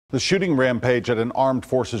The shooting rampage at an armed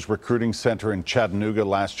forces recruiting center in Chattanooga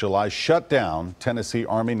last July shut down Tennessee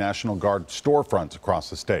Army National Guard storefronts across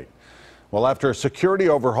the state. Well, after a security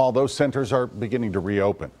overhaul, those centers are beginning to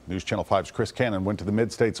reopen. News Channel 5's Chris Cannon went to the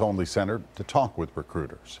Mid-States Only Center to talk with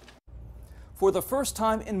recruiters. For the first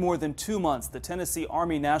time in more than 2 months, the Tennessee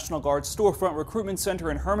Army National Guard Storefront Recruitment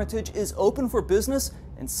Center in Hermitage is open for business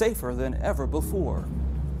and safer than ever before.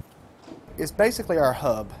 It's basically our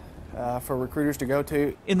hub for recruiters to go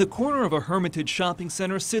to. In the corner of a Hermitage shopping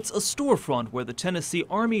center sits a storefront where the Tennessee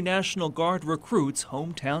Army National Guard recruits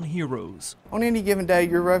hometown heroes. On any given day,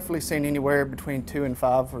 you're roughly seeing anywhere between 2 and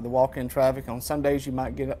 5 for the walk-in traffic. On some days, you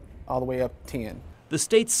might get all the way up to 10. The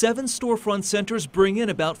state's 7 storefront centers bring in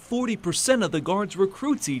about 40% of the Guard's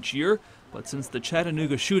recruits each year, but since the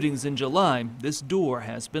Chattanooga shootings in July, this door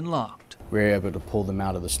has been locked. We're able to pull them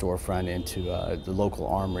out of the storefront into the local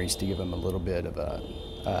armories to give them a little bit of a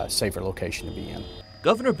safer location to be in.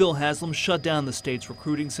 Governor Bill Haslam shut down the state's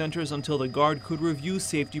recruiting centers until the Guard could review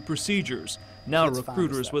safety procedures. Now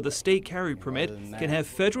recruiters with a state carry permit can have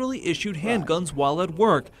federally issued handguns while at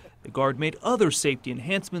work. The Guard made other safety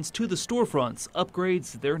enhancements to the storefronts,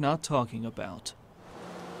 upgrades they're not talking about.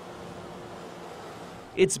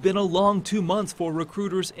 It's been a long 2 months for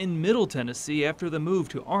recruiters in Middle Tennessee after the move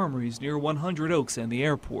to armories near 100 Oaks and the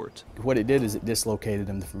airport. What it did is it dislocated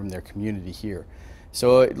them from their community here.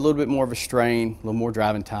 So a little bit more of a strain, a little more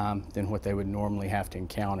driving time than what they would normally have to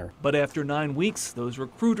encounter. But after 9 weeks, those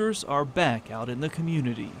recruiters are back out in the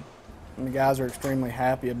community. And the guys are extremely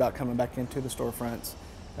happy about coming back into the storefronts.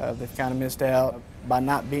 They've kind of missed out by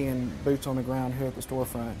not being boots on the ground here at the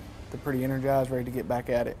storefront. They're pretty energized, ready to get back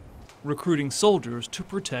at it. Recruiting soldiers to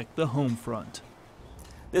protect the home front.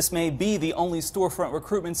 This may be the only storefront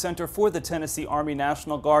recruitment center for the Tennessee Army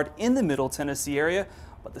National Guard in the Middle Tennessee area,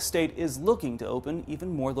 but the state is looking to open even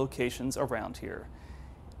more locations around here.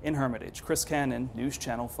 In Hermitage, Chris Cannon, News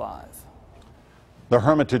Channel 5. The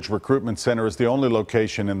Hermitage Recruitment Center is the only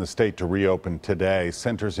location in the state to reopen today.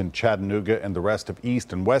 Centers in Chattanooga and the rest of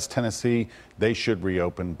East and West Tennessee, they should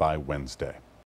reopen by Wednesday.